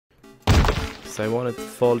Because I want it to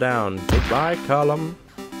fall down. Goodbye, column.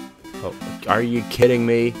 Oh, are you kidding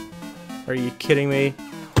me? Are you kidding me?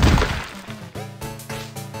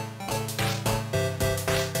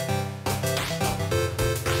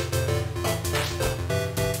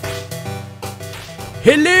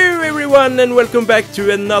 Hello everyone and welcome back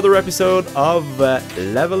to another episode of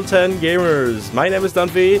Level 10 Gamers. My name is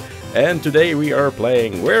Dunphy and today we are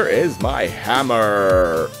playing Where Is My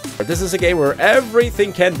Hammer? This is a game where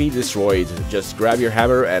everything can be destroyed. Just grab your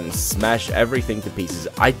hammer and smash everything to pieces.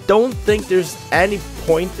 I don't think there's any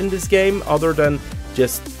point in this game other than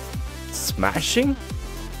just smashing.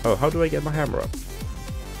 Oh, how do I get my hammer up?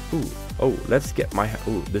 Ooh, oh, let's get my...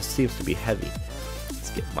 Ooh, this seems to be heavy.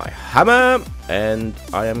 Get my hammer, and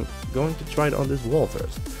I am going to try it on this wall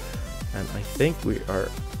first. And I think we are...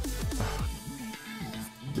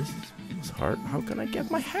 this is hard. How can I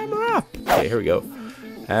get my hammer up? Okay, here we go.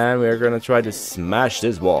 And we are going to try to smash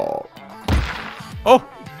this wall. Oh!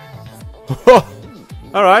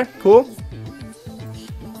 Alright, cool.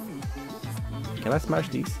 Can I smash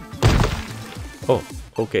these? Oh,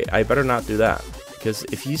 okay. I better not do that. Because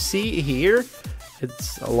if you see here,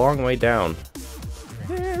 it's a long way down.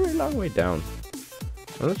 Very long way down.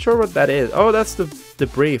 I'm not sure what that is. Oh, that's the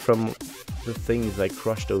debris from the things I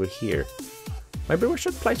crushed over here. Maybe we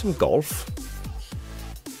should play some golf.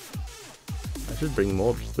 I should bring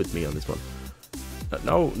more with me on this one.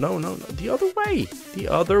 No. The other way. The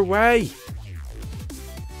other way.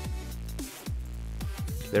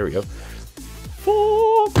 There we go.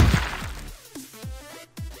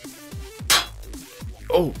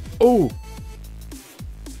 Oh.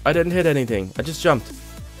 I didn't hit anything. I just jumped.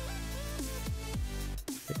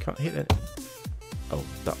 I can't hit it. Oh,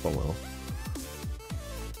 that one will.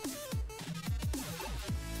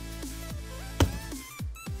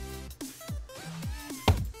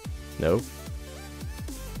 No.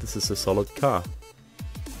 This is a solid car.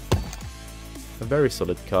 A very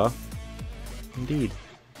solid car. Indeed.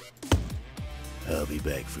 I'll be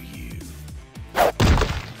back for you.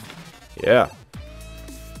 Yeah.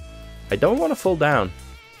 I don't want to fall down.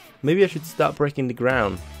 Maybe I should stop breaking the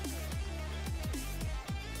ground.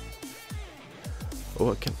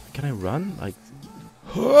 Oh, can I run? Like...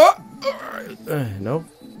 no.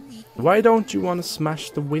 Why don't you want to smash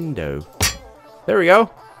the window? There we go.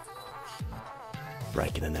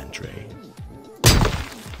 Breaking an entry.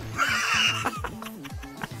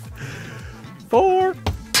 4.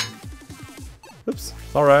 Oops.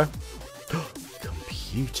 Alright.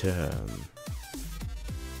 Computer.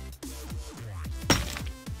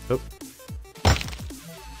 Oh.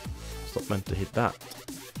 It's not meant to hit that.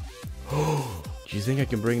 Oh, do you think I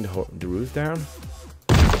can bring the roof down?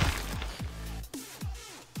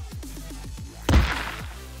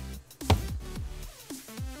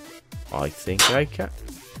 I think I can.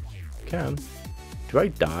 Do I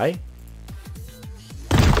die?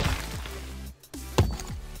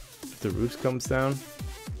 If the roof comes down?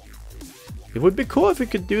 It would be cool if we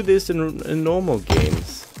could do this in normal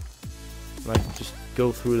games. Like, just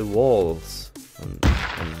go through the walls and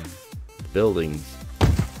buildings.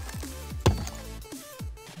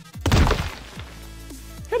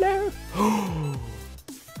 Hello!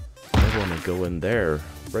 I want to go in there,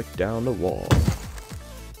 break down the wall.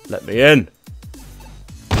 Let me in!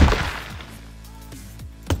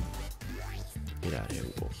 Get out of here,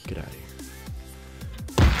 Wolf. Get out of here.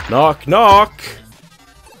 Knock, knock!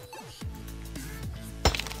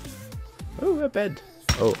 Oh, a bed.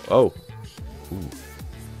 Oh. Ooh.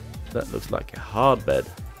 That looks like a hard bed.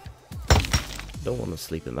 Don't want to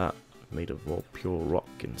sleep in that. Made of all pure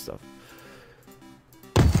rock and stuff.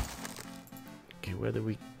 Okay, where do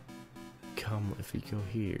we come if we go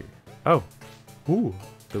here? Oh! Ooh!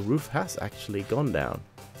 The roof has actually gone down.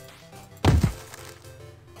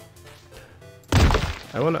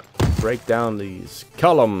 I want to break down these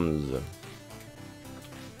columns.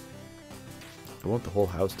 I want the whole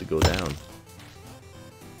house to go down.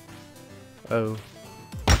 Oh.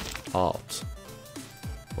 Art.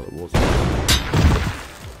 Well, it wasn't.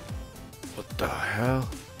 What the hell?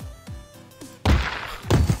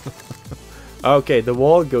 Okay, the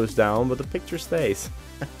wall goes down, but the picture stays.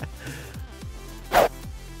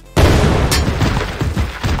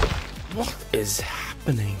 What is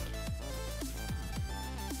happening?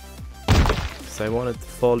 So I want it to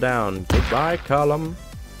fall down. Goodbye, column.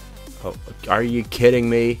 Oh, are you kidding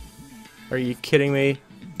me? Are you kidding me?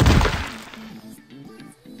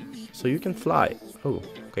 So you can fly. Oh,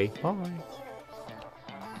 okay. Bye.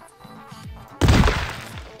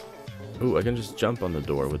 Oh, I can just jump on the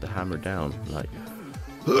door with the hammer down. Like.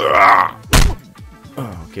 Oh,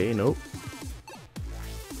 okay, nope.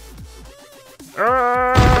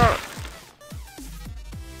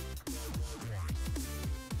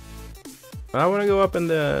 I want to go up in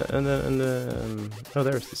the oh,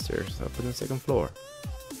 there's the stairs up in the second floor.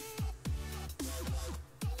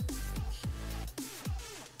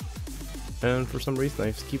 And for some reason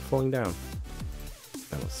I just keep falling down.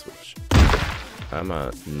 Now let's switch. I'm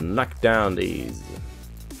gonna knock down these.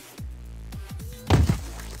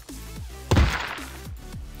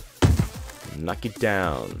 Knock it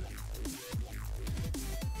down.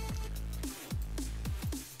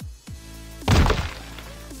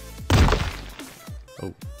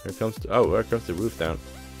 Oh, here comes there comes the roof down.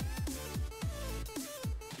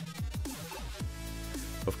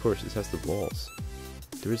 Of course, this has the walls.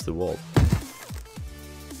 There is the wall.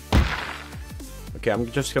 Okay,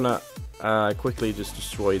 I'm just gonna quickly just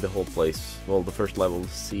destroy the whole place. Well, the first level,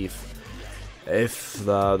 see if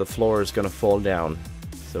the floor is gonna fall down.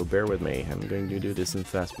 So bear with me. I'm going to do this in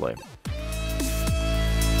fast play.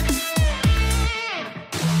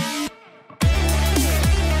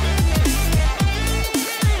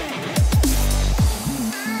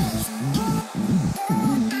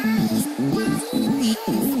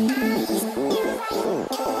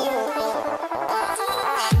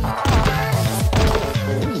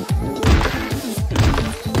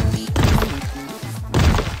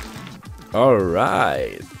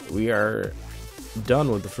 Alright, we are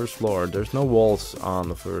done with the first floor. There's no walls on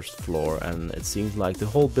the first floor, and it seems like the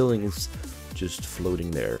whole building is just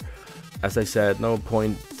floating there. As I said, no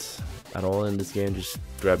point at all in this game. Just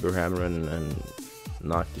grab your hammer and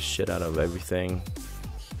knock the shit out of everything.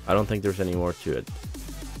 I don't think there's any more to it.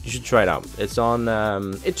 You should try it out. It's on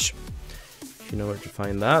itch. If you know where to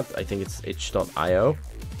find that, I think it's itch.io.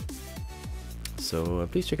 So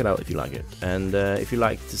please check it out if you like it. And if you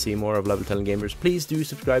like to see more of Level 10 Gamers, please do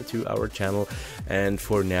subscribe to our channel. And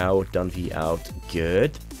for now, Dunphy out.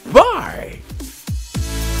 Goodbye!